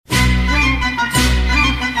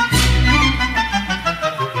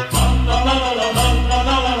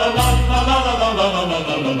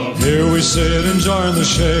sit enjoying the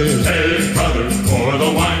shade. Hey, brother, pour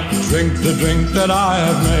the wine. Drink the drink that I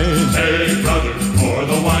have made. Hey, brother, pour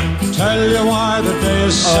the wine. Tell you why the day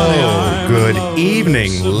is sunny. I'm in Good love with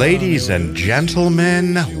evening, Savannah. ladies and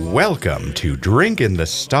gentlemen. Welcome to Drink in the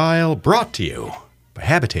Style, brought to you by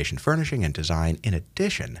Habitation Furnishing and Design, in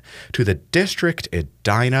addition to the District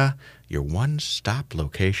Edina, your one-stop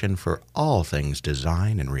location for all things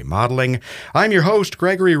design and remodeling. I'm your host,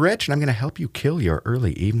 Gregory Rich, and I'm going to help you kill your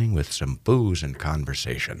early evening with some booze and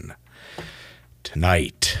conversation.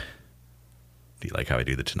 Tonight, do you like how I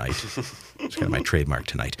do the tonight? It's kind of my trademark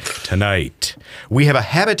tonight. Tonight, we have a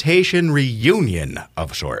habitation reunion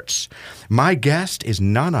of sorts. My guest is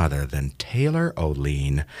none other than Taylor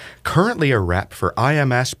Olien, currently a rep for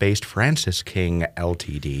IMS-based Francis King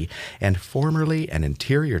Ltd. And formerly an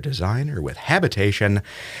interior designer with Habitation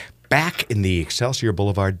back in the Excelsior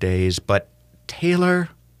Boulevard days. But Taylor,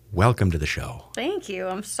 welcome to the show. Thank you.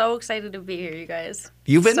 I'm so excited to be here, you guys. Fun.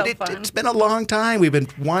 It's been a long time. We've been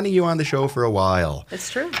wanting you on the show for a while. It's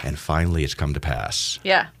true. And finally, it's come to pass.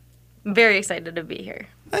 Yeah. I'm very excited to be here.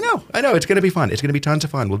 I know. It's going to be fun. It's going to be tons of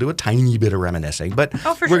fun. We'll do a tiny bit of reminiscing, but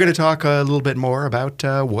for we're sure. going to talk a little bit more about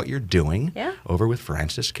what you're doing over with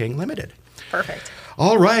Francis King Limited. Perfect.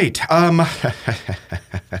 All right. But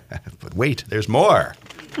wait, there's more.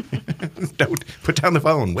 Don't put down the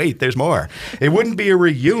phone. Wait, there's more. It wouldn't be a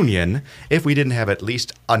reunion if we didn't have at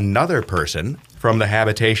least another person from the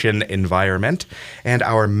habitation environment. And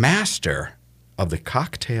our master of the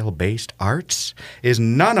cocktail-based arts is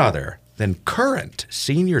none other than current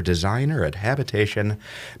senior designer at Habitation,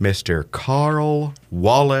 Mr. Carl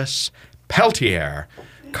Wallace Peltier.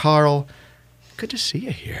 Carl, good to see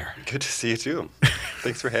you here. Good to see you too.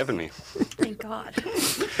 Thanks for having me. Thank God.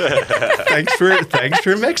 Thanks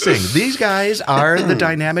for mixing. These guys are the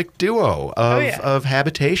dynamic duo of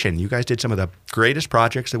Habitation. You guys did some of the greatest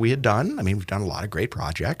projects that we had done. I mean, we've done a lot of great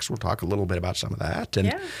projects. We'll talk a little bit about some of that. And,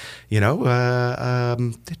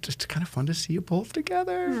 it's kind of fun to see you both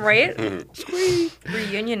together. Right? Squee.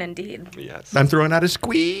 Reunion indeed. Yes. I'm throwing out a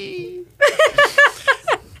squee.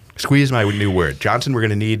 Squee is my new word. Johnson, we're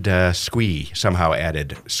going to need squee somehow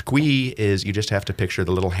added. Squee is you just have to picture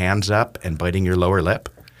the little hands up and biting your lower lip.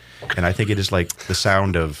 And I think it is like the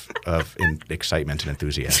sound of excitement and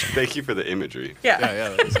enthusiasm. Thank you for the imagery. Yeah. Yeah,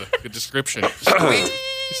 that's a good description.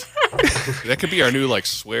 That could be our new,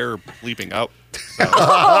 swear bleeping out.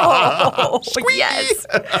 Oh, yes.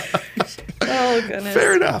 Oh, goodness.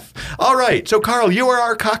 Fair enough. All right. So, Carl, you are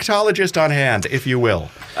our coctologist on hand, if you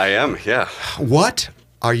will. I am, yeah. What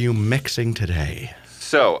are you mixing today?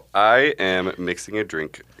 So, I am mixing a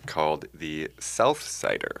drink called the South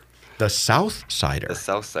Cider. The South Cider. The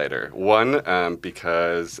South Cider. One,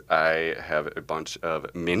 because I have a bunch of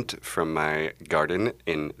mint from my garden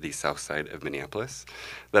in the south side of Minneapolis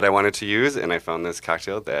that I wanted to use, and I found this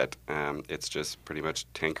cocktail that it's just pretty much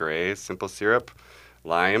Tanqueray, simple syrup,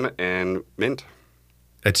 lime, and mint.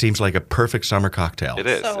 It seems like a perfect summer cocktail. It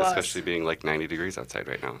is, So especially being 90 degrees outside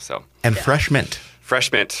right now. So. And fresh mint.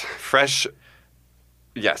 Fresh mint. Fresh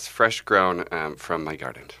grown from my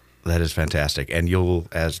garden. That is fantastic. And you'll,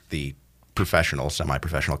 as the professional,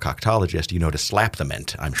 semi-professional coctologist, you know to slap the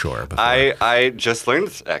mint, I'm sure. Before. I just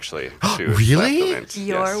learned, actually, to Really? slap the mint.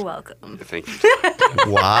 You're Yes. welcome. Thank you.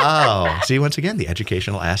 Wow. See, once again, the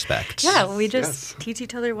educational aspects. Yeah, we just teach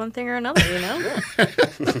each other one thing or another, you know?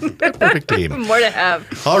 Perfect team. More to have.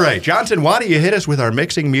 All right, Johnson, why don't you hit us with our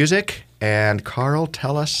mixing music? And Carl,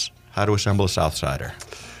 tell us how to assemble a South Cider.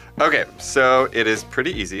 Okay, so it is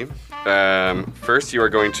pretty easy. First, you are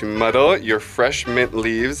going to muddle your fresh mint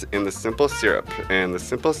leaves in the simple syrup. And the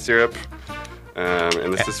simple syrup,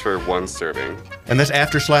 and this is for one serving. And that's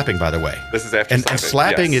after slapping, by the way. This is after And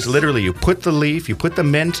slapping yes. is literally you put the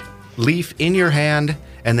mint leaf in your hand,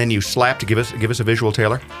 and then you slap to give us a visual,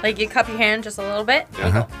 Taylor. Like you cup your hand just a little bit.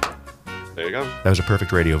 Yeah. There you go. That was a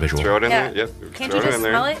perfect radio visual. Throw it in Yeah. there. Yep. Can't throw you just in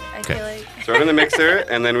there. smell it? I Okay. feel like. Throw it in the mixer,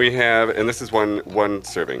 and then we have, and this is one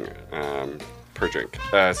serving per drink.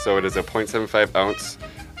 So it is a 0.75 ounce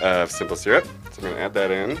of simple syrup. So I'm going to add that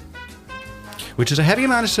in. Which is a heavy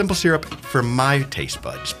amount of simple syrup for my taste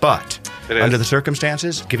buds. But It is. under the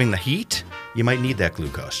circumstances, giving the heat, you might need that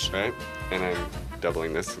glucose. Right? And I'm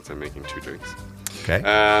doubling this since I'm making 2 drinks. Okay.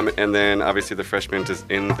 And then obviously the fresh mint is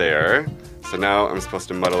in there. So now I'm supposed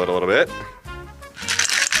to muddle it a little bit.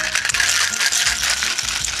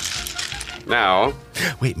 Now.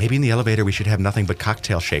 Wait, maybe in the elevator we should have nothing but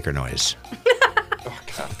cocktail shaker noise. Oh,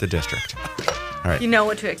 God. The district. All right. You know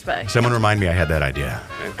what to expect. Someone remind me I had that idea.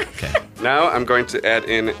 Okay. Now I'm going to add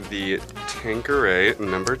in the Tanqueray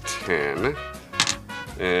number 10.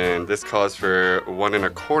 And this calls for 1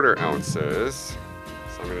 1/4 ounces.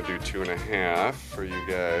 So So I'm going to do 2.5 for you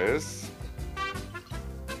guys.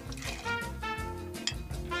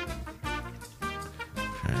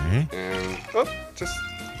 Okay. And, just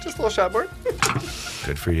a little shot board.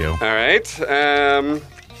 Good for you. All right.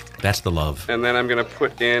 That's the love. And then I'm going to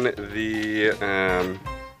put in the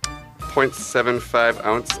 0.75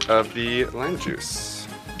 ounce of the lime juice,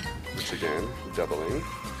 which again, doubling.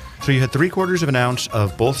 So you had 3/4 of an ounce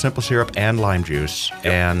of both simple syrup and lime juice,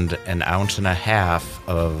 and 1.5 ounces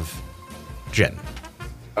of gin.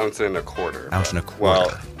 1.25 ounces. Ounce and a quarter.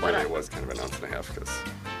 Well, really it was kind of 1.5 ounces because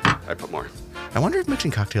I put more. I wonder if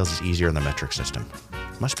mixing cocktails is easier in the metric system.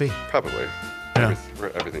 Must be. Probably. Yeah.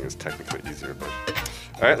 Everything is technically easier, but...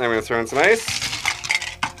 All right, then I'm going to throw in some ice.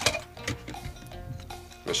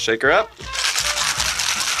 Let's shake her up.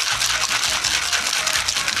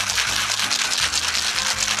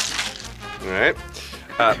 All right.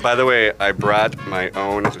 By the way, I brought my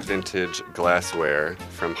own vintage glassware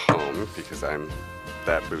from home because I'm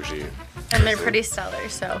that bougie. And they're pretty stellar,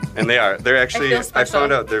 so. And they are. They're actually, I feel I found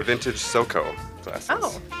special. out they're vintage Soko glasses.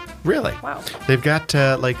 Oh, Really? wow. They've got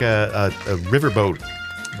like a riverboat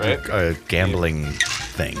Right? gambling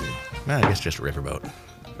thing. Well, I guess just a riverboat.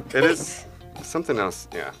 It is something else.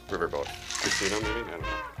 Yeah, riverboat. Casino, maybe? I don't know.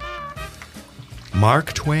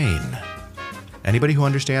 Mark Twain. Anybody who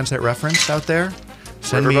understands that reference out there?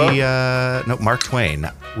 Send me, Riverboat? no, Mark Twain,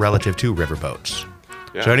 relative to riverboats.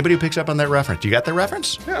 Yeah. So anybody who picks up on that reference, you got that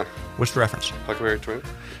reference? Yeah. What's the reference? Huckleberry Twin?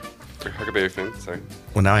 Or Huckleberry Finn, sorry.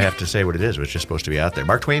 Well, now I have to say what it is. It's just supposed to be out there.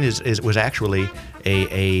 Mark Twain was actually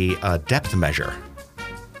a depth measure.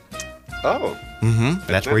 Oh.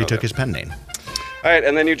 That's where he took his pen name. All right,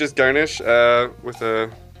 and then you just garnish with a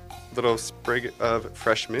little sprig of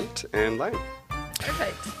fresh mint and lime.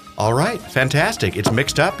 Perfect. All right, fantastic. It's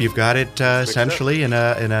mixed up. You've got it essentially in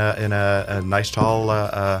a nice tall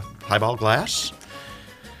highball glass.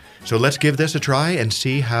 So let's give this a try and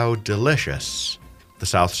see how delicious the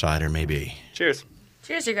South Sider may be. Cheers.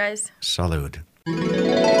 Cheers, you guys. Salud.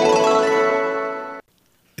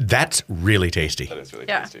 That's really tasty. That is really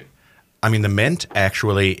Yeah. tasty. I mean, the mint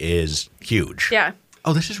actually is huge. Yeah.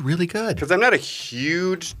 Oh, this is really good. Because I'm not a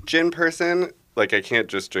huge gin person. Like, I can't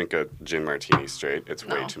just drink a gin martini straight. It's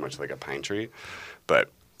way No. too much like a pine tree. But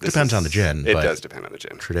this Depends is- on the gin, It but does depend on the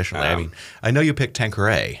gin. Traditionally, I mean, I know you picked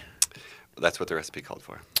Tanqueray, That's what the recipe called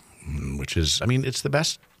for. which is, I mean, it's the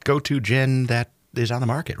best go-to gin that is on the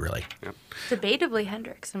market, really. Yep. Debatably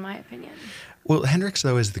Hendrix, in my opinion. Well, Hendrix,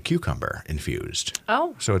 though, is the cucumber infused.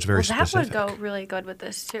 Oh. So it's very Well, that specific. would go really good with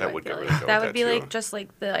this, too. That I would feel go like. really good That with would be that, like too. just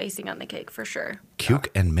like the icing on the cake for sure. Cuke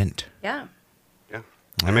and mint. Yeah. Yeah.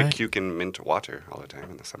 All I make right. cuke and mint water all the time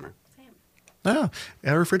in the summer. Oh,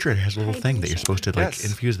 our refrigerator has a little thing that you're supposed to, like, Yes.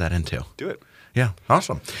 infuse that into. Do it. Yeah,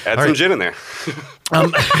 awesome. Add All some right. gin in there.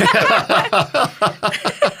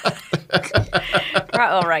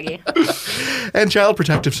 Oh, Reggie. And Child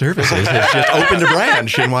Protective Services has just opened a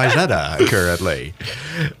branch in Wayzata currently.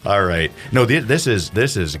 All right. No, this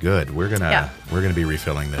is good. We're gonna be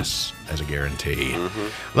refilling this as a guarantee.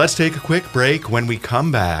 Let's take a quick break. When we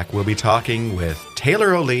come back, we'll be talking with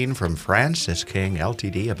Taylor Olien from Francis King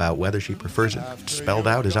Ltd. About whether she prefers it spelled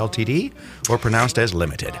out as LTD or pronounced as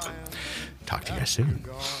limited. Talk to you guys soon.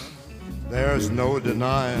 There's no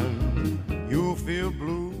denying you feel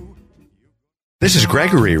blue. This is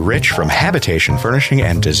Gregory Rich from Habitation Furnishing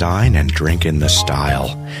and Design and Drink in the Style.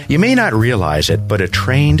 You may not realize it, but a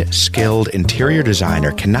trained, skilled interior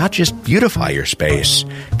designer can not just beautify your space,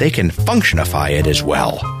 they can functionify it as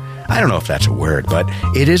well. I don't know if that's a word, but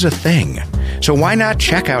it is a thing. So why not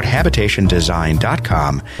check out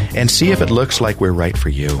habitationdesign.com and see if it looks like we're right for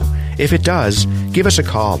you. If it does, give us a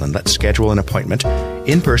call and let's schedule an appointment,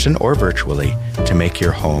 in person or virtually, to make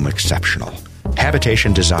your home exceptional.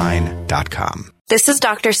 habitationdesign.com. This is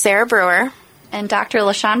Dr. Sarah Brewer and Dr.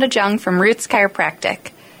 LaShonda Jung from Roots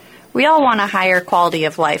Chiropractic. We all want a higher quality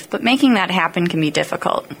of life, but making that happen can be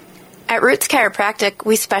difficult. At Roots Chiropractic,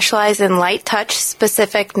 we specialize in light touch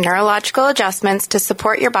specific neurological adjustments to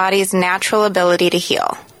support your body's natural ability to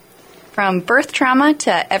heal. From birth trauma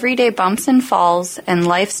to everyday bumps and falls and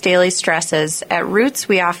life's daily stresses, at Roots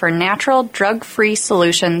we offer natural, drug-free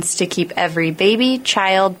solutions to keep every baby,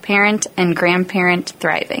 child, parent, and grandparent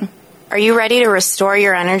thriving. Are you ready to restore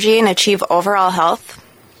your energy and achieve overall health?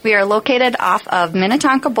 We are located off of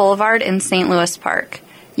Minnetonka Boulevard in St. Louis Park.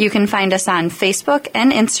 You can find us on Facebook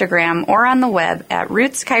and Instagram or on the web at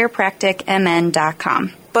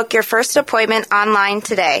rootschiropracticmn.com. Book your first appointment online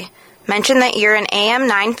today. Mention that you're an AM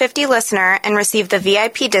 950 listener and receive the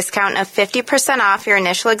VIP discount of 50% off your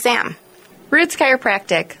initial exam. Roots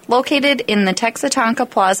Chiropractic, located in the Texatonka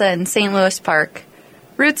Plaza in St. Louis Park.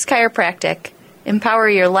 Roots Chiropractic, Empower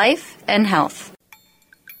your life and health.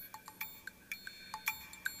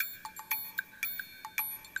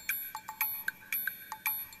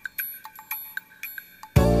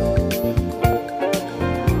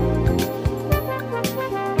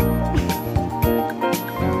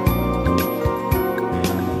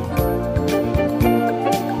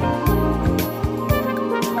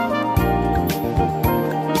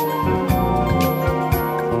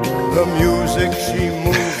 The music she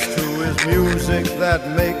moves to is music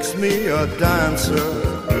that makes me a dancer.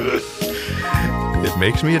 It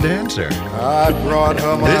makes me a dancer. I brought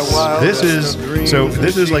her my This wildest is of dreams so. and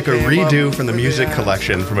This is she like a came redo up from the with music answer.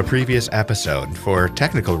 collection from a previous episode for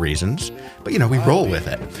technical reasons, but we roll with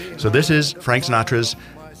it. So this is Frank Sinatra's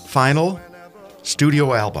final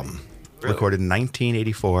studio album, recorded in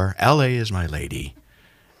 1984. "L.A. Is My Lady,"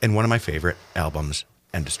 and one of my favorite albums.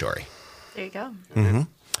 End of story. There you go.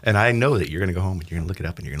 And I know that you're going to go home and you're going to look it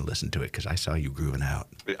up and you're going to listen to it because I saw you grooving out.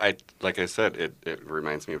 Like I said, it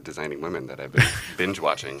reminds me of Designing Women that I've been binge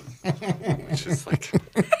watching, which is like.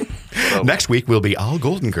 Next week will be all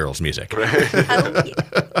Golden Girls music. Oh,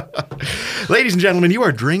 yeah. Ladies and gentlemen, you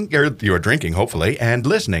are drinking, hopefully, and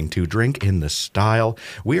listening to Drink in the Style.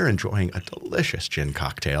 We are enjoying a delicious gin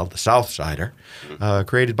cocktail, the Southsider,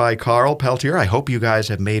 created by Carl Peltier. I hope you guys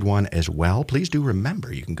have made one as well. Please do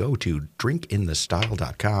remember, you can go to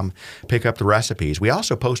drinkinthestyle.com, pick up the recipes. We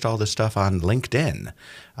also post all this stuff on LinkedIn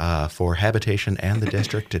for Habitation and the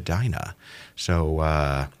District Edina.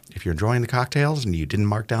 So if you're enjoying the cocktails and you didn't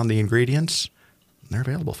mark down the ingredients, they're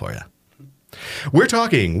available for you. We're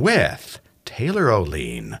talking with Taylor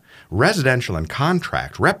Olien, residential and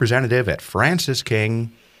contract representative at Francis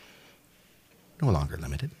King. No longer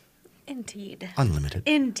limited. Indeed. Unlimited.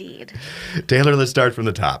 Indeed. Taylor, let's start from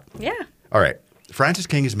the top. Yeah. All right. Francis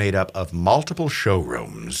King is made up of multiple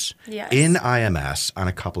showrooms Yes. in IMS on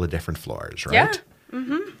a couple of different floors, right? Yeah.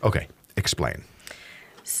 Mm-hmm. Okay. Explain.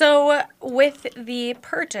 So with the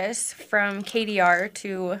purchase from KDR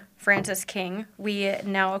to Francis King, we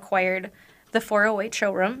now acquired the 408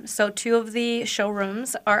 showroom. So 2 of the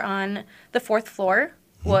showrooms are on the 4th floor,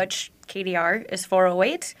 which KDR is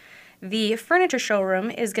 408. The furniture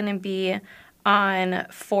showroom is going to be on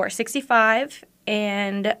 465,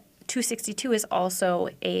 and 262 is also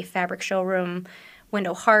a fabric showroom,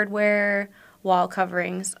 window hardware, wall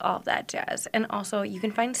coverings, all of that jazz. And also you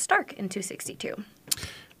can find Stark in 262.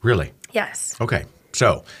 Really? Yes. Okay.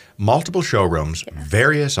 So multiple showrooms,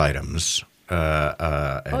 various items.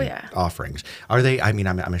 Yeah. Offerings. Are they, I'm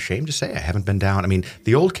ashamed to say I haven't been down.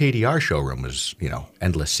 The old KDR showroom was,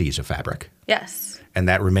 endless seas of fabric. Yes. And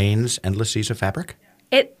that remains endless seas of fabric?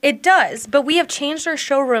 It does, but we have changed our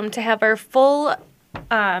showroom to have our full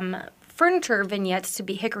furniture vignettes to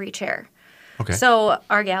be hickory chair. Okay. So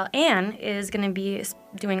our gal Anne is going to be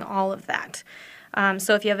doing all of that.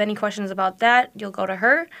 So if you have any questions about that, you'll go to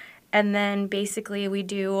her. And then basically we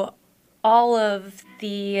do all of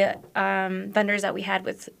the vendors that we had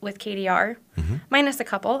with KDR, minus a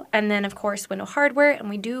couple. And then, of course, window hardware. And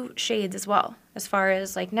we do shades as well, as far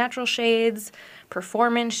as like natural shades,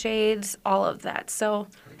 performance shades, all of that. So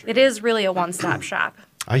it is really a one-stop shop.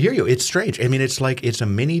 I hear you. It's strange. It's like it's a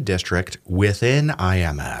mini district within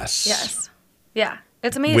IMS. Yes. Yeah.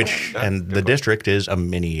 It's amazing. And the district is a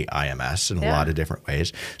mini IMS in a Yeah. lot of different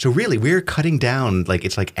ways. So really, we're cutting down,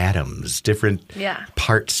 it's like atoms, different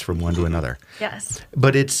parts from one to another. Yes.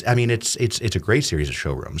 But it's a great series of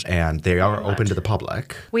showrooms, and they are open to the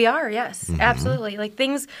public. We are, yes. Absolutely. Like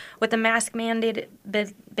things with the mask mandate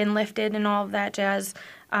been lifted and all of that jazz,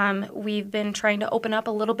 we've been trying to open up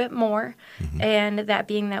a little bit more. And that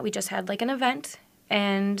being that we just had like an event,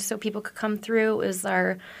 and so people could come through. It was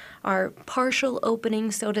our partial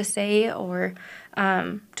opening, so to say, or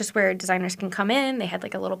just where designers can come in. They had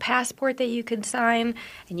like a little passport that you could sign,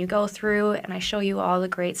 and you go through, and I show you all the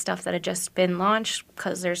great stuff that had just been launched,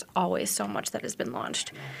 because there's always so much that has been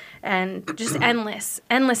launched. And just endless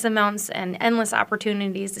amounts and endless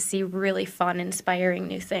opportunities to see really fun, inspiring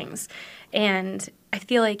new things. And I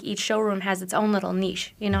feel like each showroom has its own little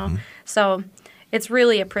niche, So it's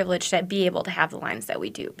really a privilege to be able to have the lines that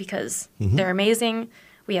we do, because they're amazing.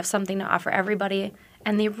 We have something to offer everybody,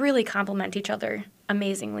 and they really complement each other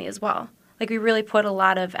amazingly as well. Like, we really put a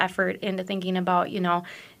lot of effort into thinking about,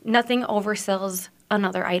 nothing oversells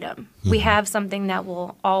another item. We have something that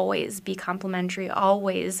will always be complementary,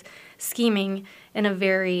 always scheming in a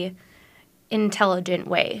very intelligent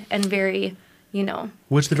way and very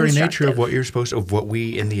What's the very nature of constructive. what you're supposed to, of what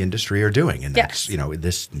we in the industry are doing? And that's,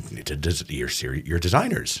 Yes. you're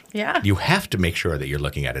designers. Yeah. You have to make sure that you're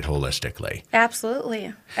looking at it holistically.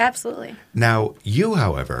 Absolutely. Absolutely. Now, you,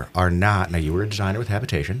 however, are not, now you were a designer with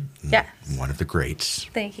Habitation. Yes. One of the greats.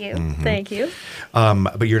 Thank you. Thank you.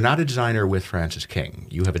 But you're not a designer with Francis King.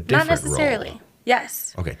 You have a different Not necessarily. role.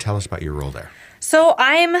 Yes. Okay, tell us about your role there. So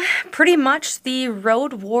I'm pretty much the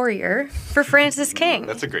road warrior for Francis King.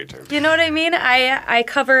 That's a great term. You know what I mean? I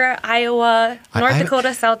cover Iowa, North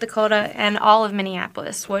Dakota, South Dakota, and all of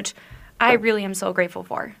Minneapolis, which I really am so grateful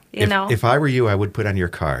for. If I were you, I would put on your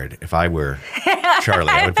card. If I were Charlie,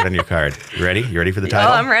 I would put on your card. You ready? You ready for the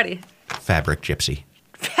title? Oh, I'm ready. Fabric Gypsy.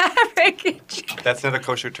 That's not a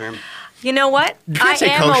kosher term. You know what? I say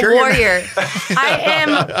am kosher. a warrior. I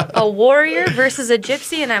am a warrior versus a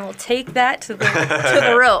gypsy, and I will take that to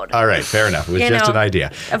the road. All right, fair enough. It was just an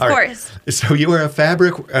idea. Of All right. course. So you are a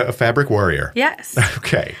fabric warrior. Yes.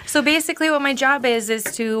 Okay. So basically what my job is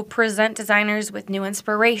to present designers with new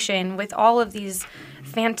inspiration, with all of these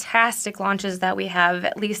fantastic launches that we have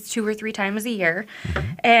at least 2 or 3 times a year.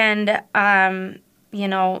 And,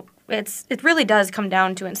 it really does come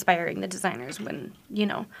down to inspiring the designers when,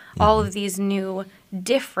 all of these new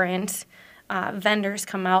different vendors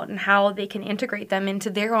come out and how they can integrate them into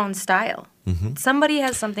their own style. Somebody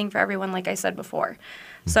has something for everyone, like I said before.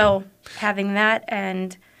 So having that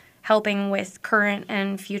and helping with current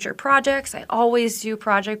and future projects. I always do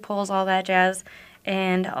project polls, all that jazz.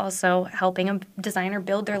 And also helping a designer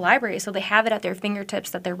build their library so they have it at their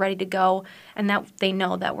fingertips, that they're ready to go, and that they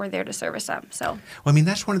know that we're there to service them. So, well, I mean,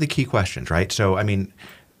 that's one of the key questions, right? So, I mean,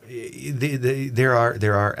 there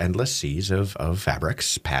are endless seas of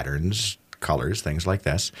fabrics, patterns, colors, things like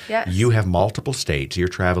this. Yes. You have multiple states. You're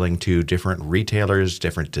traveling to different retailers,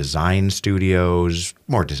 different design studios,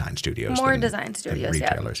 more design studios. more than design studios,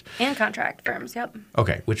 retailers. yeah. And contract firms, yep.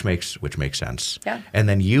 Okay, which makes sense. Yeah. And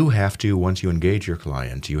then you have to, once you engage your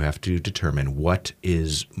client, you have to determine what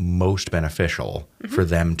is most beneficial for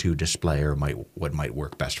them to display or what might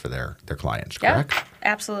work best for their clients, correct? Yeah,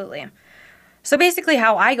 absolutely. So basically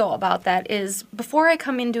how I go about that is before I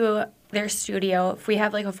come into their studio, if we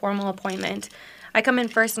have like a formal appointment, I come in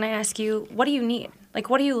first and I ask you, what do you need? Like,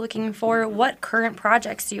 what are you looking for? What current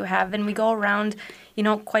projects do you have? And we go around,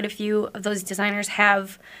 quite a few of those designers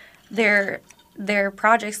have their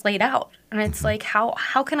projects laid out. And it's like, how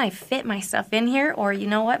can I fit my stuff in here? Or you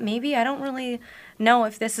know what, maybe I don't really know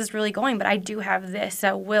if this is really going, but I do have this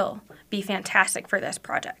that will be fantastic for this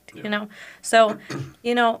project, So,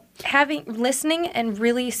 listening and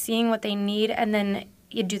really seeing what they need, and then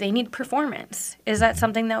do they need performance? Is that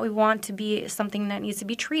something that we want to be something that needs to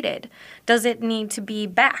be treated? Does it need to be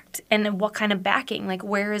backed? And what kind of backing? Like,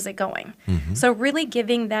 where is it going? So really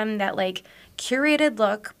giving them that, like, curated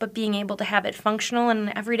look, but being able to have it functional in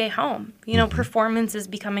an everyday home. Performance is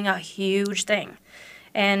becoming a huge thing.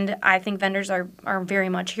 And I think vendors are very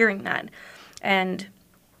much hearing that. And,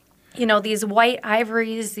 these white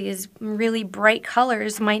ivories, these really bright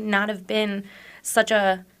colors might not have been such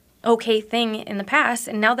a okay thing in the past,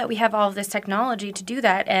 and now that we have all of this technology to do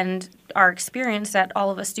that, and our experience that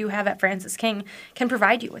all of us do have at Francis King can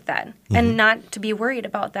provide you with that, and not to be worried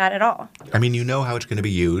about that at all. I mean, you know how it's going to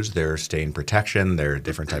be used. There's stain protection. There are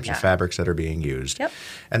different types of fabrics that are being used. Yep.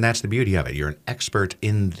 And that's the beauty of it. You're an expert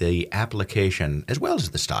in the application as well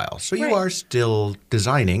as the style. So you are still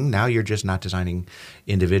designing. Now you're just not designing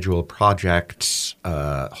individual projects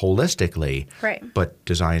holistically, but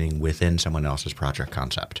designing within someone else's project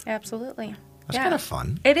concept. Absolutely. That's kind of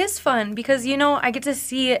fun. It is fun because, I get to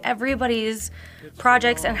see everybody's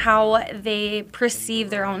projects and how they perceive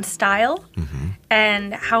their own style,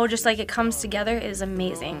 and how just like it comes together is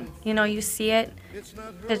amazing. You see it,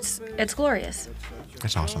 it's glorious.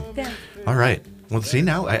 That's awesome. Yeah. All right. Well, see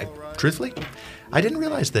now, truthfully, I didn't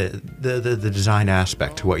realize the design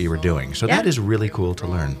aspect to what you were doing. So that is really cool to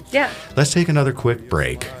learn. Yeah. Let's take another quick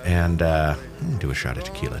break and do a shot of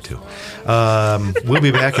tequila, too. We'll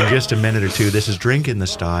be back in just a minute or two. This is Drink in the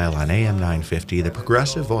Style on AM 950, the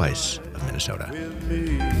progressive voice of Minnesota.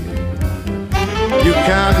 You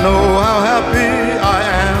can't know how happy I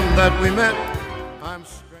am that we met. I'm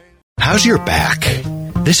strange. How's your back?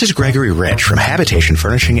 This is Gregory Rich from Habitation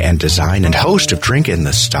Furnishing and Design and host of Drink in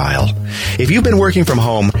the Style. If you've been working from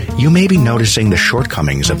home, you may be noticing the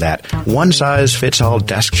shortcomings of that one-size-fits-all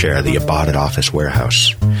desk chair that you bought at Office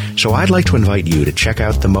Warehouse. So I'd like to invite you to check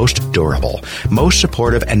out the most durable, most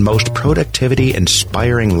supportive, and most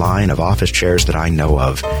productivity-inspiring line of office chairs that I know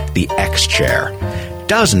of, the X Chair.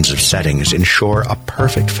 Dozens of settings ensure a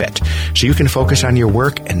perfect fit, so you can focus on your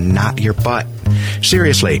work and not your butt.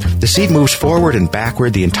 Seriously, the seat moves forward and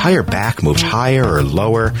backward, the entire back moves higher or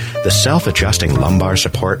lower, the self-adjusting lumbar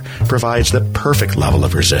support provides the perfect level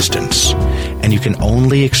of resistance. And you can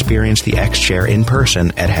only experience the X-Chair in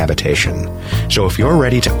person at Habitation. So if you're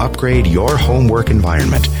ready to upgrade your home work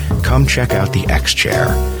environment, come check out the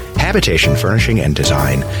X-Chair. Habitation Furnishing and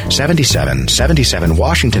Design, 7777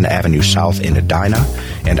 Washington Avenue South in Edina,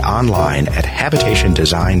 and online at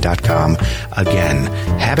habitationdesign.com. Again,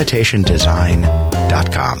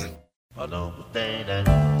 habitationdesign.com.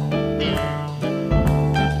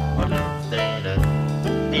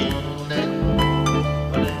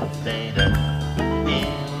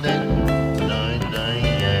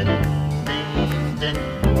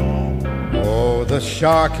 Oh, the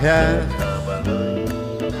shark has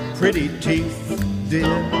pretty teeth, dear,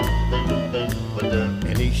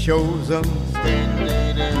 and he shows them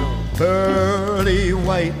pearly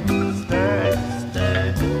white.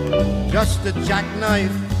 Just a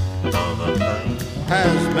jackknife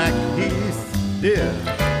has MacHeath, dear.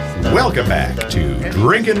 Welcome back to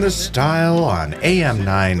Drinkin' the Style on AM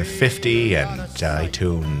 950 and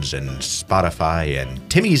iTunes and Spotify and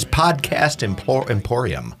Timmy's Podcast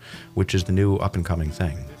Emporium, which is the new up-and-coming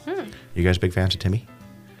thing. You guys big fans of Timmy?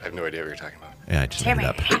 I have no idea what you're talking about. Yeah, I just made it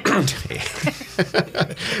up.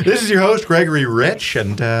 This is your host, Gregory Rich,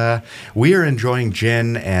 and we are enjoying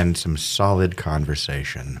gin and some solid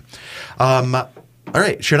conversation. All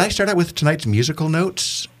right, should I start out with tonight's musical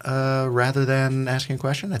notes rather than asking a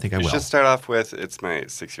question? I think I will. We should start off with, it's my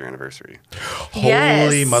 6-year anniversary.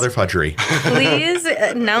 Holy motherfudgery. Please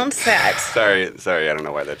announce that. Sorry, I don't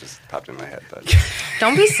know why that just popped in my head. But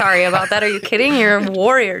Don't be sorry about that. Are you kidding? You're a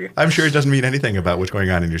warrior. I'm sure it doesn't mean anything about what's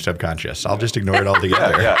going on in your subconscious. I'll just ignore it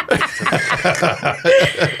altogether. yeah.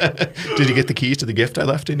 Did you get the keys to the gift I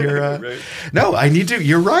left in your... Right. No,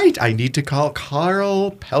 you're right. I need to call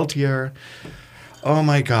Carl Peltier. Oh,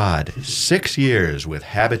 my God. 6 years with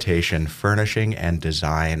Habitation, Furnishing, and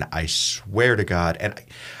Design. I swear to God. And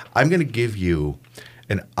I'm going to give you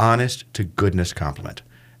an honest-to-goodness compliment.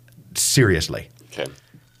 Seriously. Okay,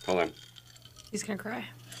 hold on. He's going to cry.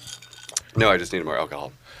 No, I just need more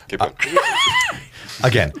alcohol. Keep going.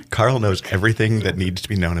 Again, Carl knows everything that needs to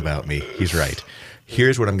be known about me. He's right.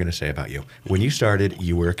 Here's what I'm going to say about you. When you started,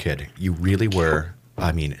 you were a kid. You really were,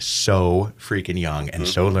 so freaking young and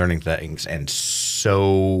so learning things and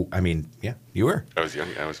so, yeah, you were. I was young.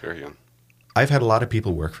 I was very young. I've had a lot of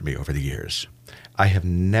people work for me over the years. I have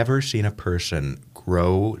never seen a person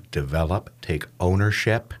grow, develop, take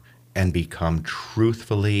ownership, and become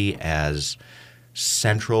truthfully as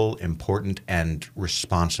central, important, and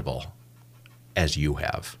responsible as you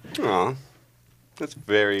have. Aw, that's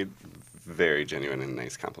very, very genuine and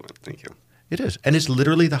nice compliment. Thank you. It is. And it's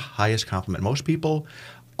literally the highest compliment. Most people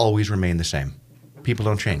always remain the same. People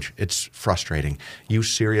don't change. It's frustrating. You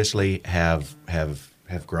seriously have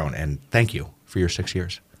grown, and thank you for your 6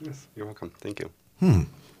 years. Yes, you're welcome. Thank you.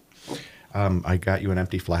 I got you an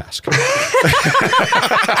empty flask. Keep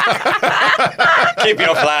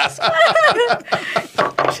your flask. All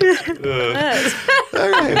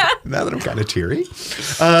right. Now that I'm kind of teary.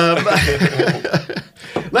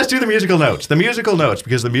 Let's do the musical notes. The musical notes,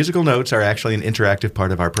 because the musical notes are actually an interactive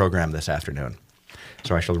part of our program this afternoon.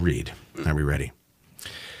 So I shall read. Are we ready?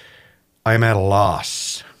 I am at a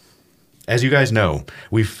loss. As you guys know,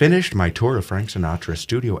 we finished my tour of Frank Sinatra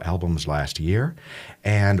studio albums last year,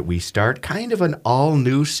 and we start kind of an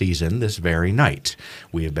all-new season this very night.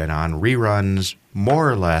 We have been on reruns more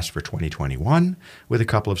or less for 2021 with a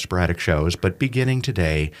couple of sporadic shows, but beginning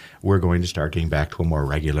today, we're going to start getting back to a more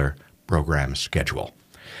regular program schedule.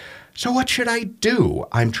 So what should I do?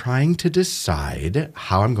 I'm trying to decide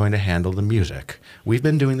how I'm going to handle the music. We've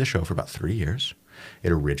been doing the show for about 3 years.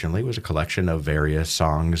 It originally was a collection of various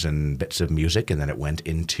songs and bits of music, and then it went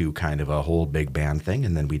into kind of a whole big band thing,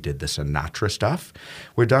 and then we did the Sinatra stuff.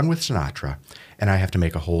 We're done with Sinatra, and I have to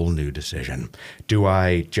make a whole new decision. Do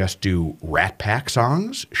I just do Rat Pack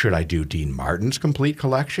songs? Should I do Dean Martin's complete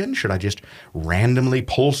collection? Should I just randomly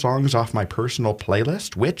pull songs off my personal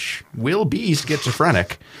playlist, which will be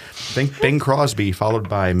schizophrenic? Think Bing Crosby, followed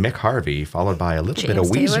by Mick Harvey, followed by a little bit of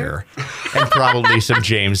Weezer, and probably some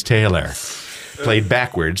James Taylor. Played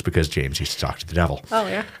backwards because James used to talk to the devil. Oh,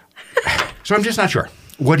 yeah. So I'm just not sure.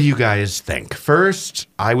 What do you guys think? First,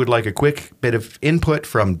 I would like a quick bit of input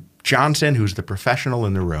from Johnson, who's the professional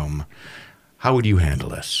in the room. How would you handle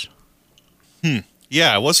this?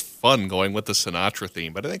 Yeah, it was fun going with the Sinatra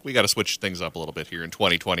theme, but I think we got to switch things up a little bit here in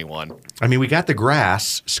 2021. I mean, we got the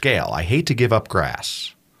grass scale. I hate to give up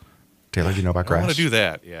grass. Taylor, do you know about I grass? want to do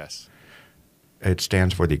that, yes. It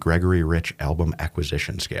stands for the Gregory Rich Album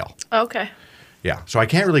Acquisition Scale. Okay. Yeah, so I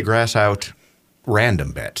can't really grass out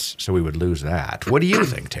random bits, so we would lose that. What do you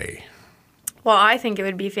think, Tay? Well, I think it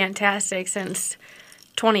would be fantastic since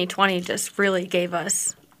 2020 just really gave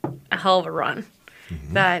us a hell of a run.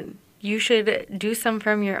 That you should do some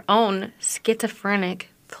from your own schizophrenic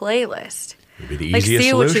playlist. It'd be the Like, easiest see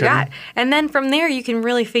solution. what you got. And then from there, you can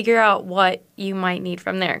really figure out what you might need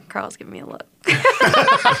from there. Carl's giving me a look.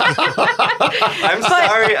 I'm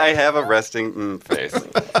sorry, I have a resting face.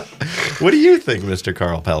 What do you think, Mr.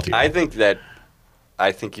 Carl Peltier? I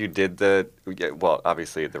think you did well,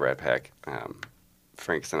 obviously the Rat Pack,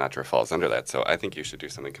 Frank Sinatra falls under that, so I think you should do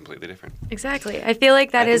something completely different. Exactly. I feel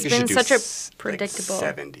like that has think you been should do such a predictable.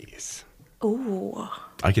 Like 70s. Ooh.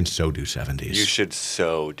 I can so do 70s. You should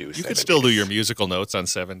so do 70s. You could still do your musical notes on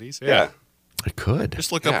 70s. Yeah. I could.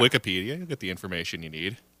 Just look up Wikipedia. You'll get the information you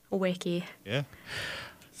need. Wiki. Yeah.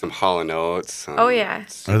 Some Hall & Oates. Oh, yeah.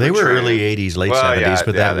 Oh, they were early 80s, late 70s,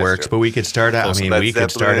 but that that's works. true. But we could start out, Plus I mean, Led we could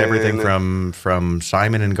start everything Zeppelin. from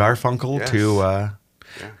Simon and Garfunkel Yes. to, I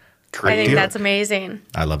think Creed. that's amazing.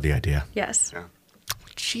 I love the idea. Yes. Yeah.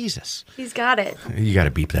 Jesus. He's got it. You got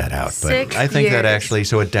to beep that out. But 6 I think that years. actually,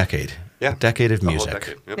 so a decade. Yeah. A decade of The whole music.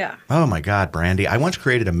 decade. Yep. Yeah. Oh my God, Brandy. I once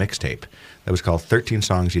created a mixtape that was called 13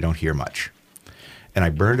 Songs You Don't Hear Much. And I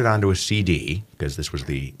burned it onto a CD, because this was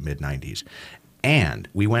the mid-90s. And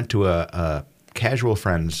we went to a casual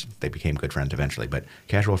friend's, they became good friends eventually, but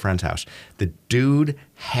casual friend's house. The dude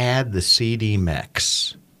had the CD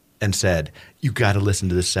mix and said, "You got to listen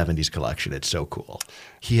to the 70s collection. It's so cool."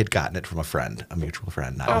 He had gotten it from a friend, a mutual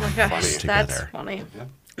friend. Not Oh my gosh. us That's together. funny.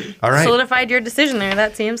 All right. Solidified your decision there,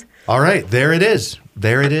 that seems. All right, there it is.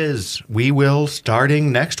 There it is. We will,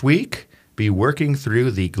 starting next week, be working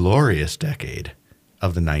through the glorious decade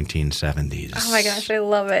of the 1970s. Oh my gosh, I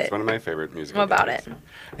love it. It's one of my favorite music. I'm about it.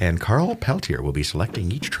 And Carl Peltier will be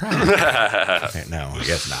selecting each track. No, I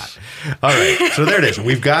guess not. All right, so there it is.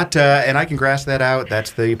 We've got, and I can grass that out.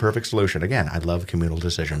 That's the perfect solution. Again, I love communal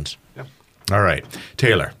decisions. Yep. All right,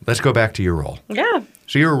 Taylor, let's go back to your role. Yeah.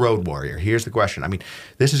 So you're a road warrior. Here's the question. I mean,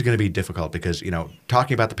 this is going to be difficult because,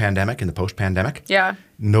 talking about the pandemic and the post-pandemic, Yeah.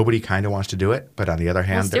 nobody kind of wants to do it. But on the other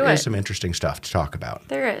hand, Let's do there is it. some interesting stuff to talk about.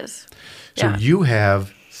 There is. So Yeah. you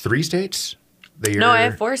have 3 states that you're... No, I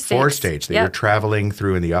have 4 states. 4 states that Yep. you're traveling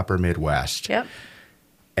through in the upper Midwest. Yep.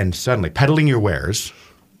 And suddenly, peddling your wares,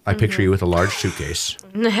 I picture you with a large suitcase.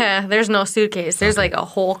 There's no suitcase. There's like a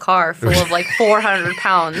whole car full of like 400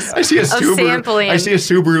 pounds I see a of Subaru. sampling. I see a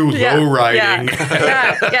Subaru Yeah, low riding.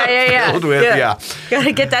 Yeah. Filled with, yeah.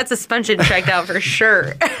 Gotta get that suspension checked out for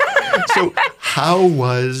sure. So how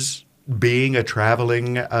was being a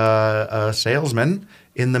traveling salesman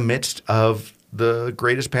in the midst of the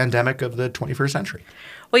greatest pandemic of the 21st century?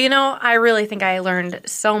 Well, I really think I learned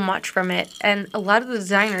so much from it. And a lot of the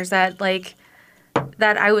designers that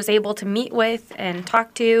I was able to meet with and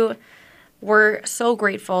talk to were so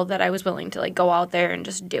grateful that I was willing to go out there and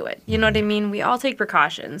just do it. You know what I mean? We all take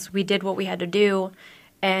precautions. We did what we had to do,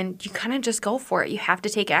 and you kind of just go for it. You have to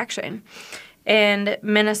take action. And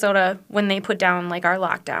Minnesota, when they put down our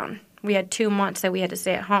lockdown, we had 2 months that we had to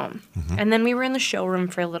stay at home. And then we were in the showroom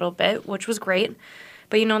for a little bit, which was great.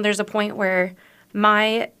 But there's a point where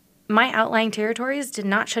my outlying territories did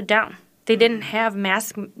not shut down. They didn't have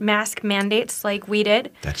mask mandates like we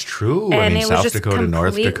did. That's true. And I mean, it was South just Dakota,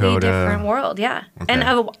 North completely Dakota. different world, yeah. Okay. And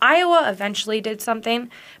Iowa eventually did something,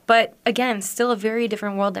 but again, still a very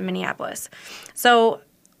different world than Minneapolis. So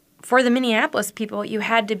for the Minneapolis people, you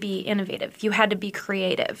had to be innovative. You had to be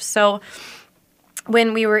creative. So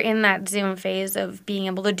when we were in that Zoom phase of being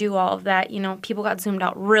able to do all of that, people got zoomed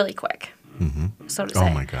out really quick, so to say.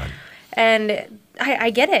 Oh, my God. And I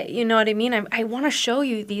get it, you know what I mean? I want to show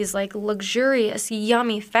you these luxurious,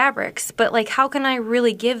 yummy fabrics, but how can I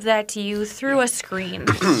really give that to you through a screen?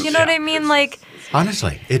 You know what I mean?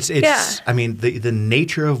 Honestly, it's Yeah. I mean, the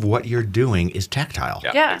nature of what you're doing is tactile.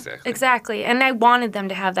 Yeah, exactly. exactly. And I wanted them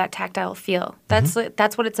to have that tactile feel. That's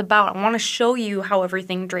what it's about. I want to show you how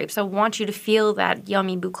everything drapes. I want you to feel that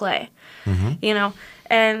yummy boucle,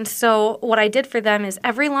 And so what I did for them is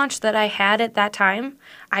every launch that I had at that time,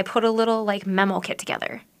 I put a little memo kit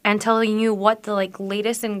together and telling you what the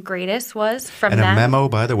latest and greatest was from And them. a memo,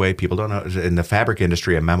 by the way, people don't know, in the fabric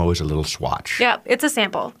industry, a memo is a little swatch. Yep, it's a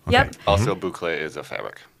sample. Okay. Yep. Also, boucle is a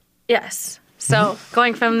fabric. Yes. So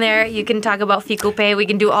going from there, you can talk about fecal pay. We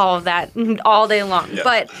can do all of that all day long. Yeah.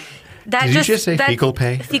 But that Did you just say that's- fecal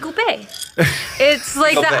pay? Fecal pay. It's the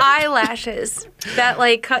pay. eyelashes that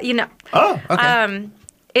Oh, okay.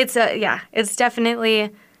 it's it's definitely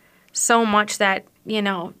so much that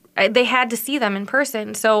they had to see them in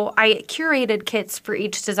person. So I curated kits for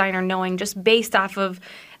each designer, knowing just based off of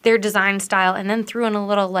their design style, and then threw in a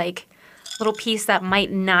little piece that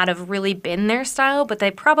might not have really been their style, but they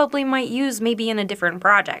probably might use maybe in a different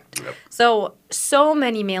project. Yep. So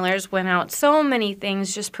many mailers went out, so many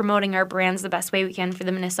things just promoting our brands the best way we can for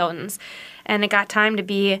the Minnesotans. And it got time to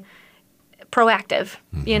be proactive.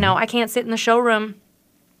 Mm-hmm. I can't sit in the showroom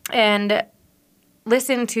and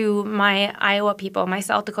listen to my Iowa people, my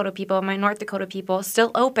South Dakota people, my North Dakota people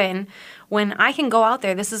still open when I can go out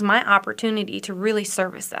there. This is my opportunity to really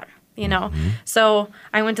service them, Mm-hmm. So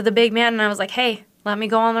I went to the big man and I was like, hey, let me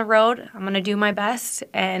go on the road. I'm going to do my best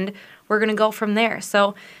and we're going to go from there.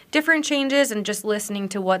 So different changes and just listening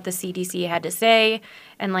to what the CDC had to say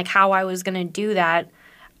and like how I was going to do that.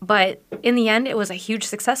 But in the end, it was a huge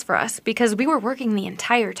success for us because we were working the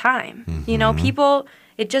entire time. People,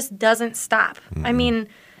 it just doesn't stop. I mean,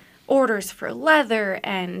 orders for leather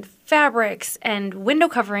and fabrics and window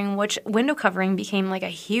covering, which window covering became like a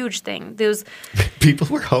huge thing. Those people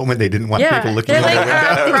were home and they didn't want people looking they're at like,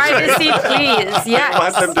 their windows. privacy, please. Yes. I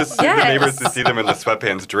want them to see the Yes. neighbors to see them in the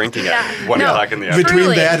sweatpants drinking at 1 No. o'clock in the afternoon. Between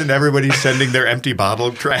Truly. that and everybody sending their empty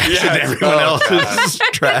bottle trash Yes. and everyone Oh, else's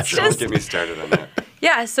trash. Don't get me started on that.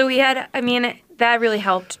 Yeah, so we had, that really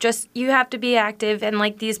helped. Just you have to be active, and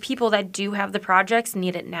like these people that do have the projects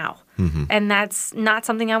need it now. And that's not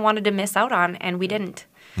something I wanted to miss out on, and we didn't.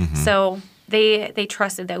 So they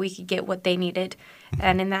trusted that we could get what they needed.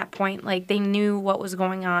 And in that point, like they knew what was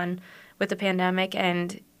going on with the pandemic,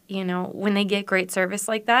 and when they get great service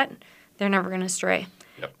like that, they're never going to stray.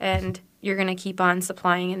 Yep. And you're going to keep on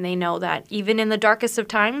supplying, and they know that even in the darkest of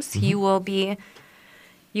times, you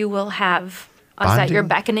will have us at your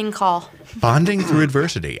beckoning call. Bonding through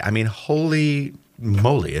adversity. I mean, holy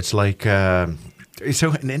moly. It's like, an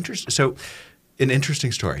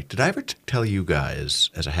interesting story. Did I ever tell you guys,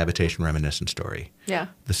 as a Habitation Reminiscent story, Yeah.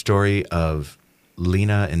 the story of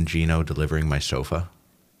Lena and Gino delivering my sofa?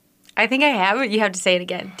 I think I have, but you have to say it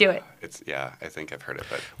again. Do it. I think I've heard it,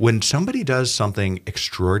 but When somebody does something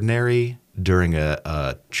extraordinary during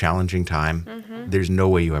a challenging time, there's no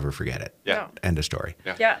way you ever forget it. yeah. End of story.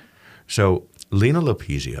 Yeah. So Lena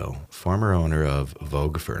Lopezio, former owner of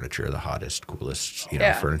Vogue Furniture, the hottest, coolest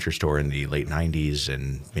furniture store in the late 90s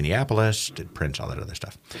in Minneapolis, did prints, all that other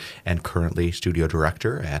stuff, and currently studio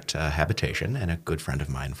director at Habitation and a good friend of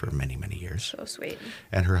mine for many, many years. So sweet.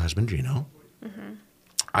 And her husband, Gino.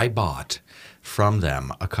 I bought from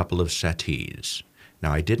them a couple of settees.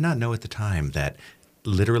 Now, I did not know at the time that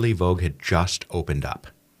literally Vogue had just opened up.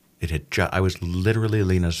 I was literally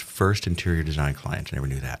Lena's first interior design client. I never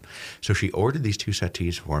knew that. So she ordered these two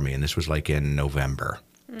settees for me, and this was like in November.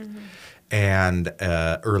 And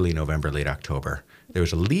early November, late October. There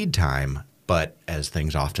was a lead time, but as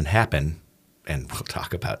things often happen, and we'll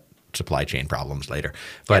talk about supply chain problems later,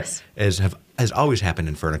 but Yes. as always happened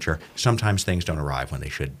in furniture, sometimes things don't arrive when they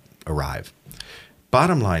should arrive.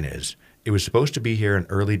 Bottom line is, it was supposed to be here in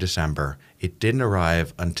early December. It didn't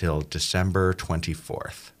arrive until December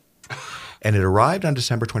 24th. And it arrived on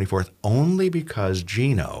December 24th only because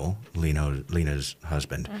Gino, Lena's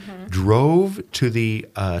husband, drove to the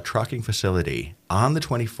trucking facility on the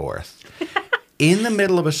 24th in the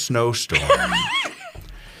middle of a snowstorm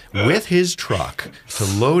with his truck to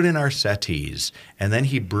load in our settees. And then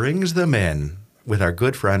he brings them in with our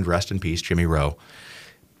good friend, rest in peace, Jimmy Rowe,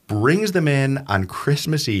 brings them in on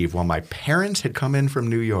Christmas Eve while my parents had come in from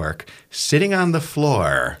New York, sitting on the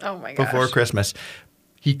floor Oh my gosh. before Christmas.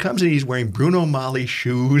 He comes in, he's wearing Bruno Mali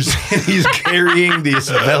shoes, and he's carrying this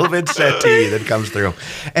velvet settee that comes through.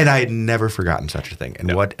 And I had never forgotten such a thing.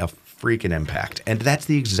 And what a freaking impact. And that's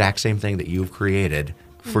the exact same thing that you've created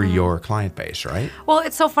for your client base, right? Well,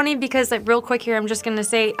 it's so funny because, like, real quick here, I'm just going to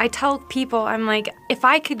say, I tell people, I'm like, if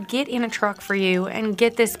I could get in a truck for you and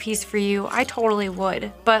get this piece for you, I totally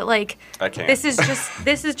would. But, like, I can't. this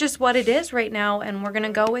is just what it is right now, and we're going to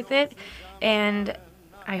go with it. And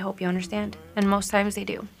I hope you understand. And most times they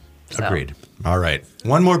do. So. Agreed. All right.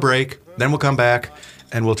 One more break, then we'll come back,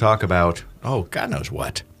 and we'll talk about, God knows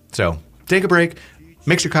what. So take a break,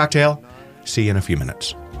 mix your cocktail. See you in a few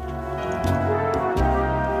minutes.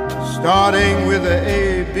 Starting with the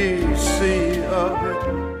ABC of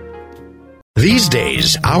it. These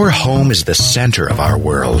days, our home is the center of our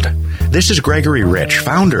world. This is Gregory Rich,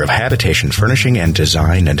 founder of Habitation Furnishing and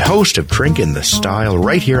Design and host of Drink in the Style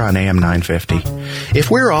right here on AM 950.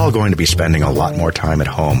 If we're all going to be spending a lot more time at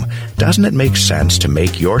home, doesn't it make sense to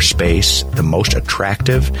make your space the most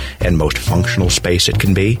attractive and most functional space it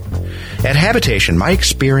can be? At Habitation, my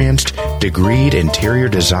experienced, degreed interior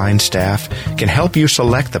design staff can help you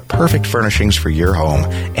select the perfect furnishings for your home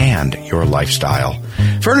and your lifestyle.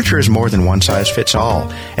 Furniture is more than one size fits all,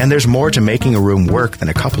 and there's more to making a room work than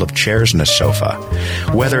a couple of chairs and a sofa.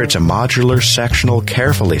 Whether it's a modular sectional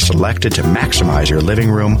carefully selected to maximize your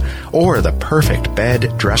living room, or the perfect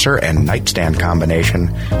bed, dresser, and nightstand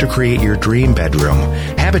combination to create your dream bedroom,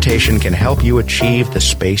 Habitation can help you achieve the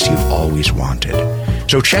space you've always wanted.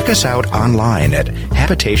 So check us out online at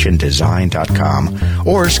habitationdesign.com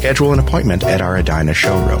or schedule an appointment at our Edina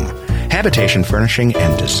showroom. Habitation Furnishing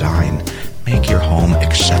and Design. Make your home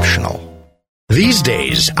exceptional. These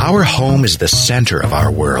days, our home is the center of our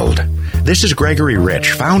world. This is Gregory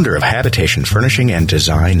Rich, founder of Habitation Furnishing and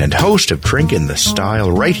Design and host of Drink in the Style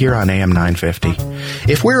right here on AM 950.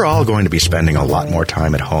 If we're all going to be spending a lot more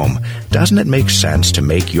time at home, doesn't it make sense to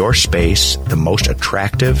make your space the most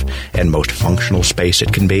attractive and most functional space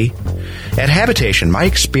it can be? At Habitation, my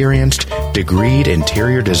experienced, degreed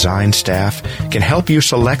interior design staff can help you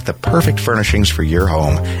select the perfect furnishings for your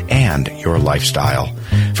home and your lifestyle.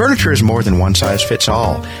 Furniture is more than one size fits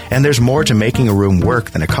all, and there's more to making a room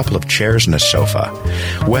work than a couple of chairs and a sofa.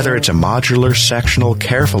 Whether it's a modular sectional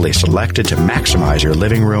carefully selected to maximize your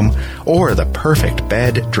living room, or the perfect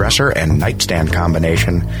bed, dresser, and nightstand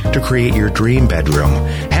combination to create your dream bedroom,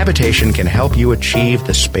 Habitation can help you achieve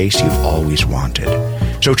the space you've always wanted.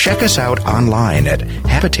 So check us out online at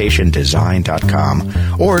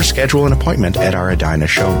habitationdesign.com or schedule an appointment at our Edina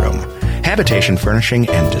showroom. Habitation Furnishing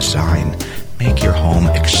and Design. Make your home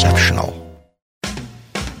exceptional.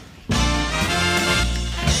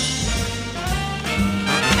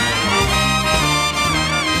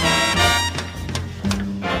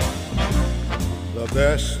 The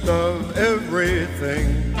best of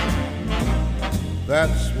everything.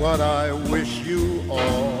 That's what I wish you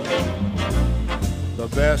all. The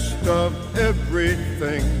best of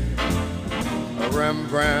everything. A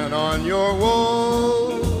Rembrandt on your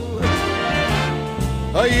wall.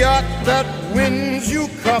 A yacht that wins you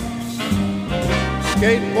cups.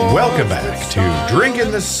 Skateboards. Welcome back to Drink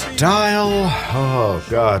in the Style. Oh,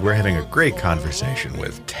 God, we're having a great conversation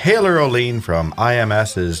with Taylor Olien from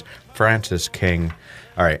IMS's Francis King.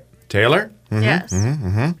 All right, Taylor? Yes.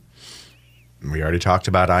 We already talked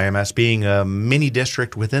about IMS being a mini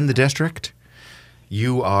district within the district.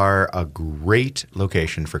 You are a great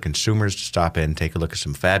location for consumers to stop in, take a look at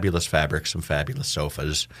some fabulous fabrics, some fabulous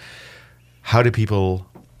sofas. How do people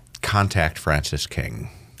contact Francis King?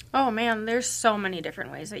 Oh, man, there's so many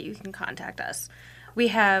different ways that you can contact us. We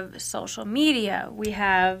have social media. We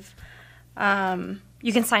have,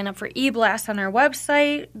 you can sign up for e-blast on our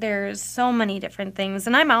website. There's so many different things.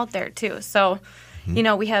 And I'm out there, too. So, you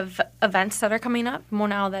know, we have events that are coming up more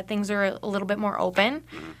now that things are a little bit more open.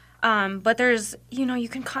 But there's, you know, you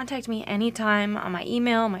can contact me anytime on my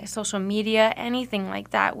email, my social media, anything like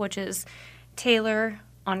that, which is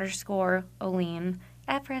Taylor_Olien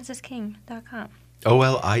at francisking.com.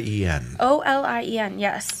 Olien. Olien,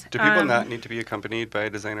 yes. Do people not need to be accompanied by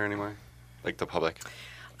a designer anymore? Like the public?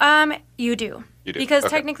 You do. You do? Because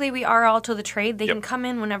Okay. technically we are all to the trade. They Yep. can come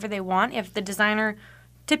in whenever they want. If the designer,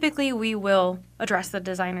 typically we will address the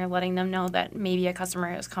designer, letting them know that maybe a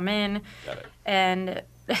customer has come in. Got it. And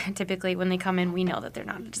typically when they come in, we know that they're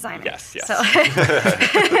not a designer. Yes, yes. So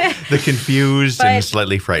The confused and But-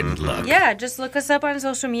 slightly frightened look. yeah, just look us up on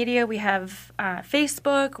social media. We have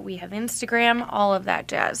Facebook, we have Instagram, all of that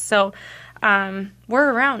jazz. So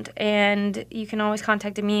we're around, and you can always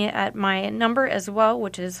contact me at my number as well,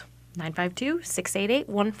 which is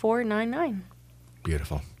 952-688-1499.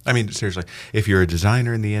 Beautiful. I mean, seriously, if you're a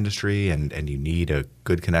designer in the industry and you need a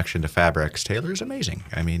good connection to fabrics, Taylor's amazing.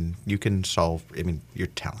 I mean, you can solve, I mean, you're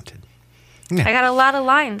talented. Yeah. I got a lot of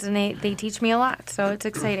lines, and they teach me a lot, so it's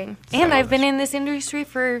exciting. And I've been in this industry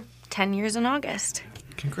for 10 years in August.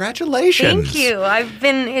 Congratulations. Thank you.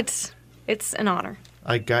 It's an honor.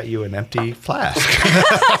 I got you an empty flask. You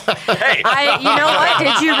know what?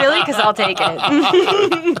 Did you really? Because I'll take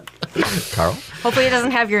it. Carl? Hopefully it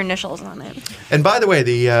doesn't have your initials on it. And by the way,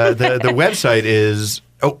 the website is...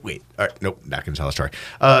 Oh, wait. All right, nope, not going to tell a story.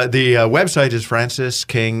 The website is Francis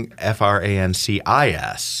King,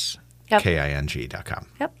 FRANCIS, Yep. KING.com.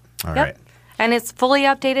 Yep. All Yep. right. And it's fully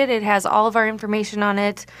updated. It has all of our information on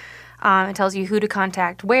it. It tells you who to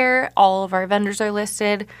contact where. All of our vendors are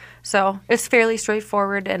listed. So it's fairly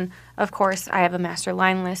straightforward. And, of course, I have a master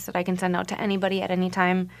line list that I can send out to anybody at any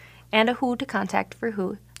time and a who to contact for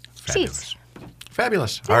who. Fabulous.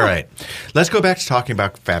 Fabulous. All right. Let's go back to talking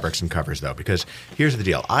about fabrics and covers, though, because here's the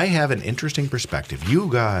deal. I have an interesting perspective. You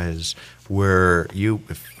guys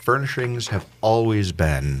furnishings have always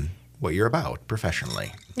been what you're about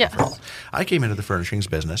professionally. Yes. I came into the furnishings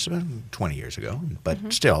business about 20 years ago,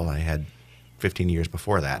 but still I had 15 years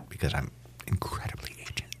before that because I'm incredibly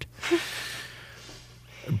ancient.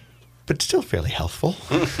 But still fairly healthful.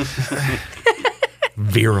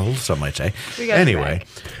 Virile, some might say. Anyway,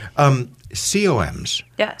 COMs.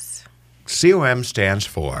 Yes. COM stands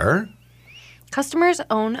for? Customers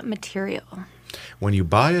own material. When you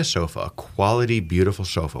buy a sofa, a quality, beautiful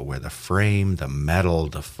sofa where the frame, the metal,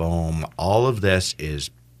 the foam, all of this is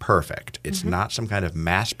perfect. It's not some kind of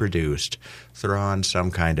mass-produced, throw on some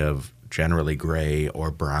kind of generally gray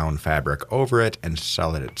or brown fabric over it and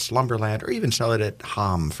sell it at Slumberland or even sell it at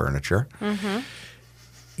Hom Furniture.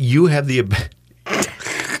 You have the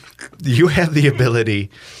ability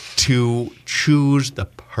to choose the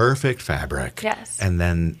perfect fabric. Yes. And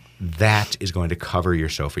then that is going to cover your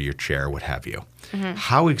sofa, your chair, what have you.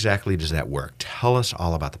 How exactly does that work? Tell us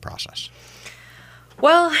all about the process.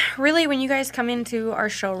 Well, really, when you guys come into our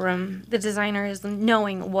showroom, the designer is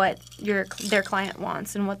knowing what their client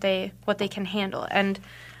wants and what they can handle. And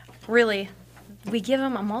really, we give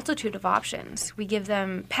them a multitude of options. We give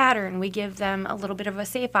them pattern. We give them a little bit of a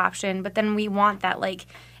safe option. But then we want that, like,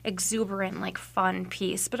 exuberant, like, fun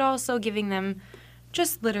piece. But also giving them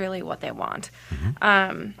just literally what they want.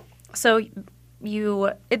 So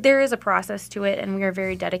there is a process to it, and we are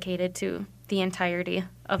very dedicated to the entirety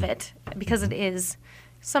of it because it is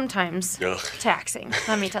sometimes taxing,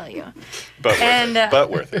 let me tell you. But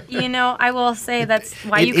worth it. You know, I will say that's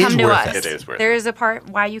why It you come is to worth us. it. It is worth There it. is a part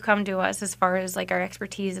why you come to us as far as like our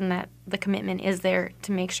expertise and that the commitment is there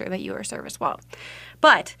to make sure that you are serviced well.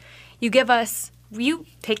 But you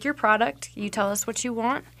take your product, you tell us what you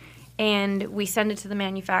want, and we send it to the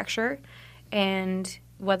manufacturer, and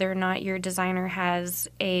whether or not your designer has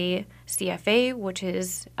a CFA, which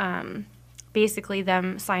is basically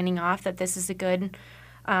them signing off that this is a good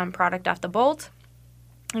product off the bolt,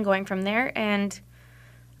 and going from there and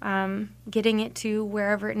getting it to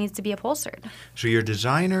wherever it needs to be upholstered. So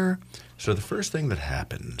the first thing that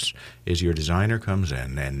happens is your designer comes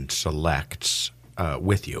in and selects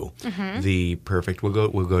with you the perfect,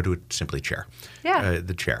 we'll go to simply chair. Yeah.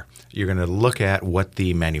 The chair. You're going to look at what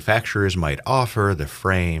the manufacturers might offer, the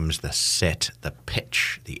frames, the sit, the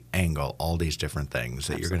pitch, the angle, all these different things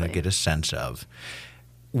that you're going to get a sense of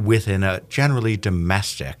within a generally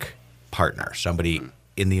domestic partner, somebody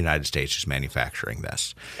in the United States who's manufacturing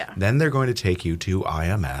this. Yeah. Then they're going to take you to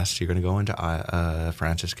IMS. You're going to go into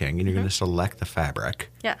Francis King, and you're going to select the fabric.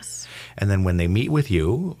 Yes. And then when they meet with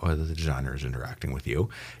you, or the designer is interacting with you,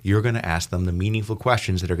 you're going to ask them the meaningful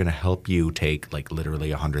questions that are going to help you take like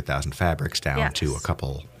literally 100,000 fabrics down to a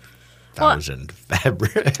couple thousand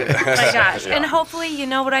fabrics. Oh my gosh. And hopefully, you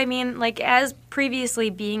know what I mean? Like, as previously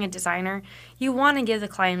being a designer, you want to give the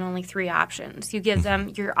client only 3 options. You give them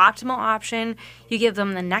your optimal option, you give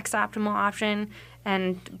them the next optimal option,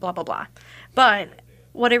 and blah, blah, blah. But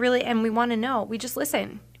what and we want to know, we just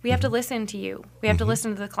listen. We have to listen to you. We have to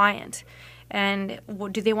listen to the client. And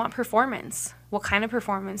do they want performance? What kind of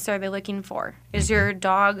performance are they looking for? Is your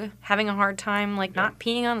dog having a hard time, like, not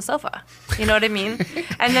peeing on the sofa? You know what I mean?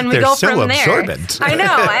 And then we They're go so from there. absorbent. I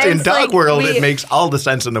know. And In it's dog like world, it makes all the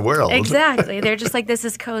sense in the world. Exactly. They're just like, this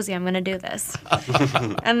is cozy. I'm going to do this.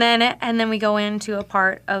 and then we go into a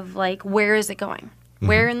part of, like, where is it going?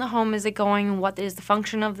 Where in the home is it going? What is the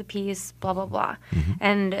function of the piece? Blah, blah, blah.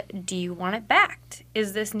 And do you want it backed?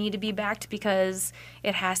 Is this need to be backed because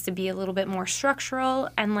it has to be a little bit more structural?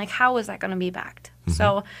 And, like, how is that going to be backed?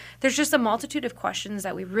 So there's just a multitude of questions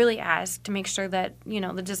that we really ask to make sure that, you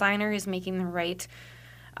know, the designer is making the right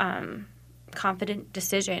confident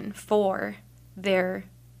decision for their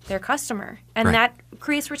customer. And that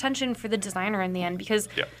creates retention for the designer in the end because,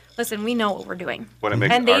 listen, we know what we're doing. What it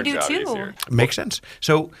makes and they our do job too. easier. Makes sense.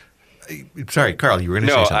 So, sorry, Carl, you were going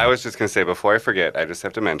to say something. No, I was just going to say, before I forget, I just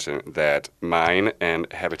have to mention that mine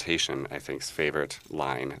and Habitation, I think's favorite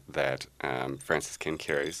line that Francis King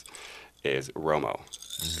carries is Romo,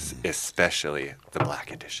 especially the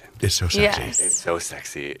black edition. It's so sexy. Yes. It's so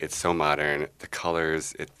sexy. It's so modern. The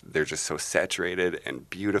colors, they're just so saturated and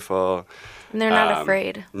beautiful. And they're not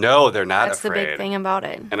afraid. No, they're not That's afraid. the big thing about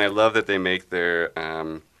it. And I love that they make their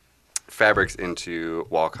fabrics into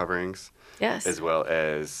wall coverings. Yes. As well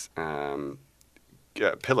as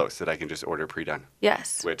pillows that I can just order pre-done.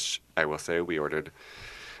 Yes. Which I will say we ordered,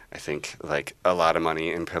 I think, like a lot of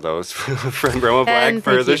money in pillows from Romo Black And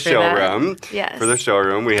for thank the you for that. showroom. Yes. For the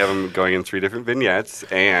showroom, we have them going in 3 different vignettes,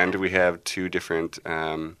 and we have 2 different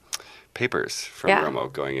papers from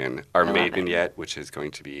Romo going in. Our maid vignette, which is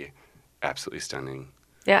going to be absolutely stunning.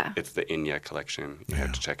 Yeah. It's the Inya collection. You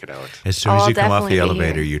have to check it out. As soon as I'll you come off the definitely be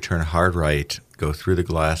elevator, here. you turn hard right, go through the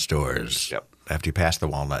glass doors. Yep. After you pass the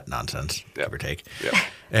walnut nonsense, Yep. give or take. Yep.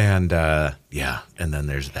 And and then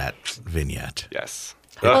there's that vignette. Yes.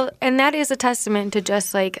 Well, and that is a testament to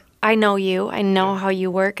just like, I know you, I know how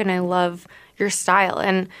you work, and I love your style.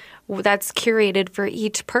 And that's curated for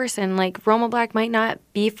each person. Like, Roma Black might not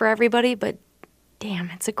be for everybody, but damn,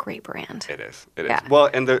 it's a great brand. It is. It Yeah. is. Well,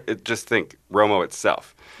 and just think, Romo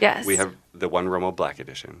itself. Yes. We have the one Romo Black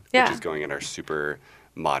Edition, Yeah. which is going in our super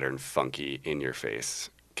modern, funky,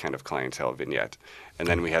 in-your-face kind of clientele vignette. And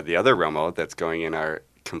then we have the other Romo that's going in our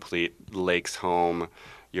complete lakes home,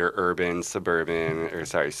 your suburban,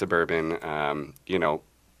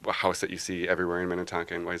 house that you see everywhere in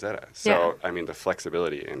Minnetonka and Wayzata. So, Yeah. I mean, the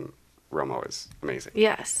flexibility in Romo is amazing.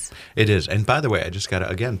 Yes. It is. And by the way, I just got to,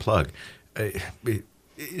 again, plug.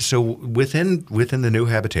 So within the new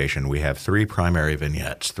habitation, we have three primary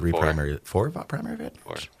vignettes. Four primary vignettes?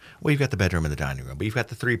 Four. Well, you've got the bedroom and the dining room, but you've got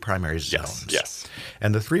the three primary zones. Yes.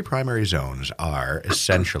 And the three primary zones are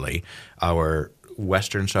essentially our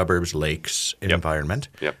western suburbs, lakes environment,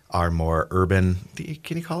 Yep. our more urban,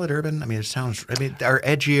 can you call it urban? I mean, our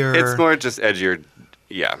edgier. It's more just edgier.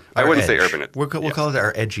 Yeah. I wouldn't say urban. We'll call it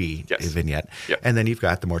our edgy vignette. Yep. And then you've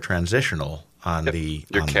got the more transitional on the.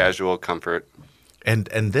 Your casual comfort. And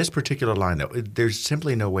this particular line, though, there's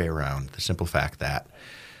simply no way around the simple fact that,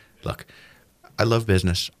 look, I love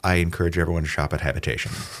business. I encourage everyone to shop at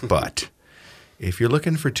Habitation. But if you're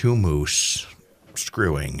looking for two moose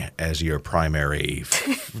screwing as your primary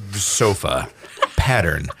sofa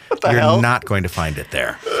pattern, you're not going to find it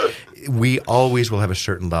there. We always will have a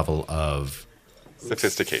certain level of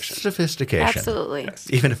Sophistication. Absolutely. Yes.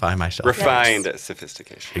 Even if I myself. Refined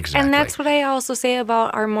sophistication. Exactly. And that's what I also say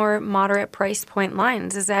about our more moderate price point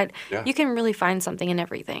lines is that you can really find something in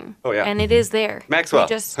everything. Oh, yeah. And it is there. Maxwell.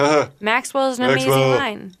 Maxwell is an amazing Maxwell.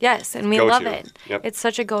 line. Yes, and we Go-to. love it. Yep. It's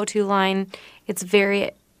such a go-to line. It's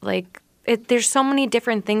very, there's so many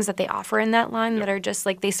different things that they offer in that line that are just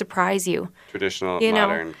like, they surprise you. Traditional, You know,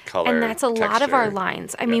 modern, color, and that's a lot of our texture.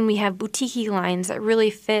 lines. I mean, we have boutique lines that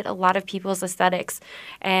really fit a lot of people's aesthetics.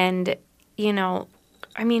 And,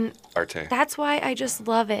 Arte. that's why I just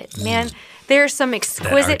love it, man. There are some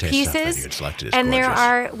exquisite Arte stuff that pieces, you had selected is and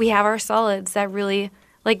gorgeous. we have our solids that really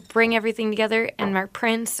bring everything together, and our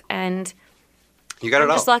prints, and You got it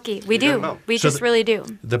I'm all. just lucky. We You got it do. all. We So just really do.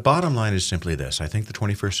 The bottom line is simply this. I think the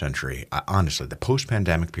 21st century, honestly, the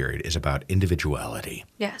post-pandemic period is about individuality.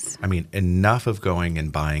 Yes. I mean, enough of going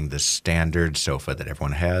and buying the standard sofa that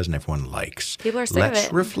everyone has and everyone likes. People are sick of Let's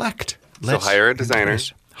it. reflect. Let's hire a designer.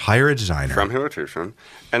 embrace. Hire a designer. From Hillitution.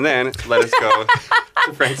 And then let us go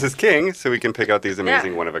to Francis King so we can pick out these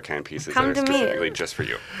amazing one-of-a-kind pieces Come that are to me. specifically just for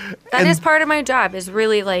you. That is part of my job, is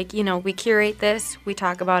really we curate this, we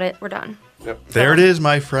talk about it, we're done. Yep. There it is,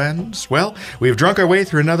 my friends. Well, we've drunk our way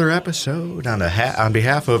through another episode on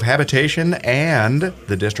behalf of Habitation and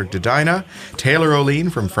the District Edina. Taylor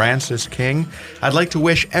Olien from Francis King. I'd like to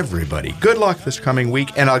wish everybody good luck this coming week,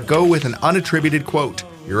 and I'll go with an unattributed quote.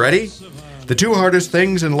 You ready? The two hardest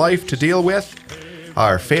things in life to deal with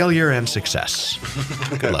are failure and success.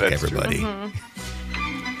 Good luck, That's true. everybody.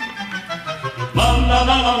 La la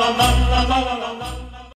la la la la la la la la.